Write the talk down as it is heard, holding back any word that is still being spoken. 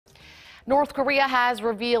North Korea has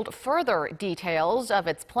revealed further details of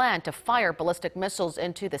its plan to fire ballistic missiles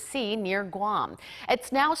into the sea near Guam.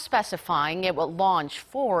 It's now specifying it will launch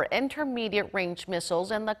 4 intermediate-range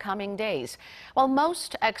missiles in the coming days. While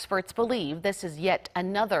most experts believe this is yet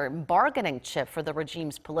another bargaining chip for the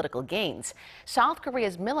regime's political gains, South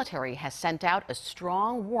Korea's military has sent out a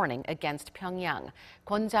strong warning against Pyongyang.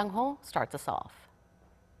 Kwon Jang-ho starts us off.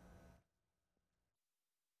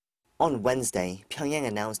 On Wednesday, Pyongyang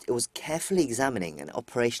announced it was carefully examining an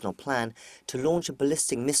operational plan to launch a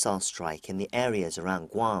ballistic missile strike in the areas around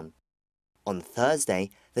Guam. On Thursday,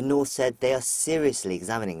 the North said they are seriously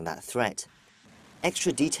examining that threat.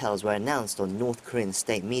 Extra details were announced on North Korean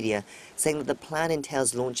state media, saying that the plan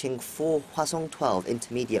entails launching 4 Hwasong-12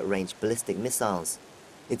 intermediate-range ballistic missiles.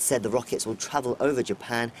 It said the rockets will travel over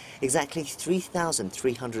Japan exactly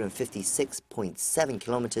 3,356.7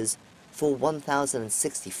 kilometers for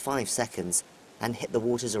 1,065 seconds and hit the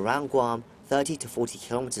waters around Guam 30 to 40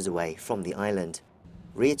 kilometers away from the island.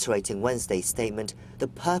 Reiterating Wednesday's statement, the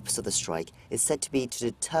purpose of the strike is said to be to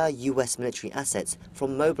deter U.S. military assets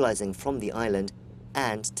from mobilizing from the island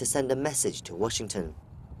and to send a message to Washington.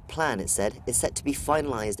 Plan, it said, is set to be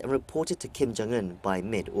finalized and reported to Kim Jong-un by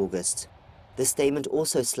mid-August. The statement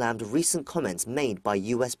also slammed recent comments made by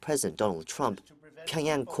U.S. President Donald Trump.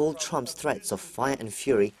 Pyongyang called Trump's threats of fire and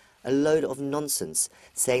fury a load of nonsense,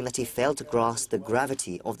 saying that he failed to grasp the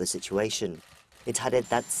gravity of the situation. It added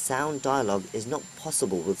that sound dialogue is not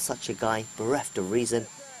possible with such a guy bereft of reason,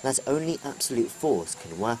 and that only absolute force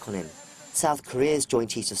can work on him. South Korea's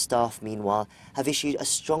Joint Chiefs of Staff, meanwhile, have issued a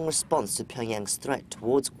strong response to Pyongyang's threat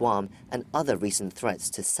towards Guam and other recent threats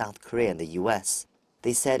to South Korea and the US.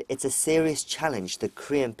 They said it's a serious challenge to the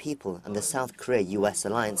Korean people and the South Korea-US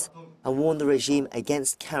alliance, and warned the regime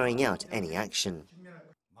against carrying out any action.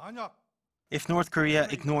 If North Korea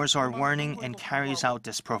ignores our warning and carries out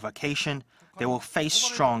this provocation, they will face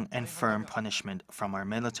strong and firm punishment from our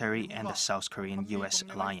military and the South Korean-US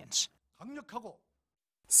alliance.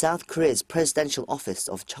 South Korea's presidential office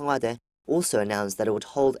of Cheongwade also announced that it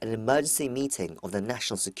would hold an emergency meeting of the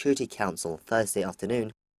National Security Council Thursday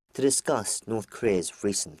afternoon to discuss North Korea's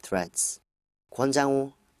recent threats. Kwon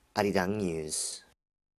Jang-ho, Arirang News.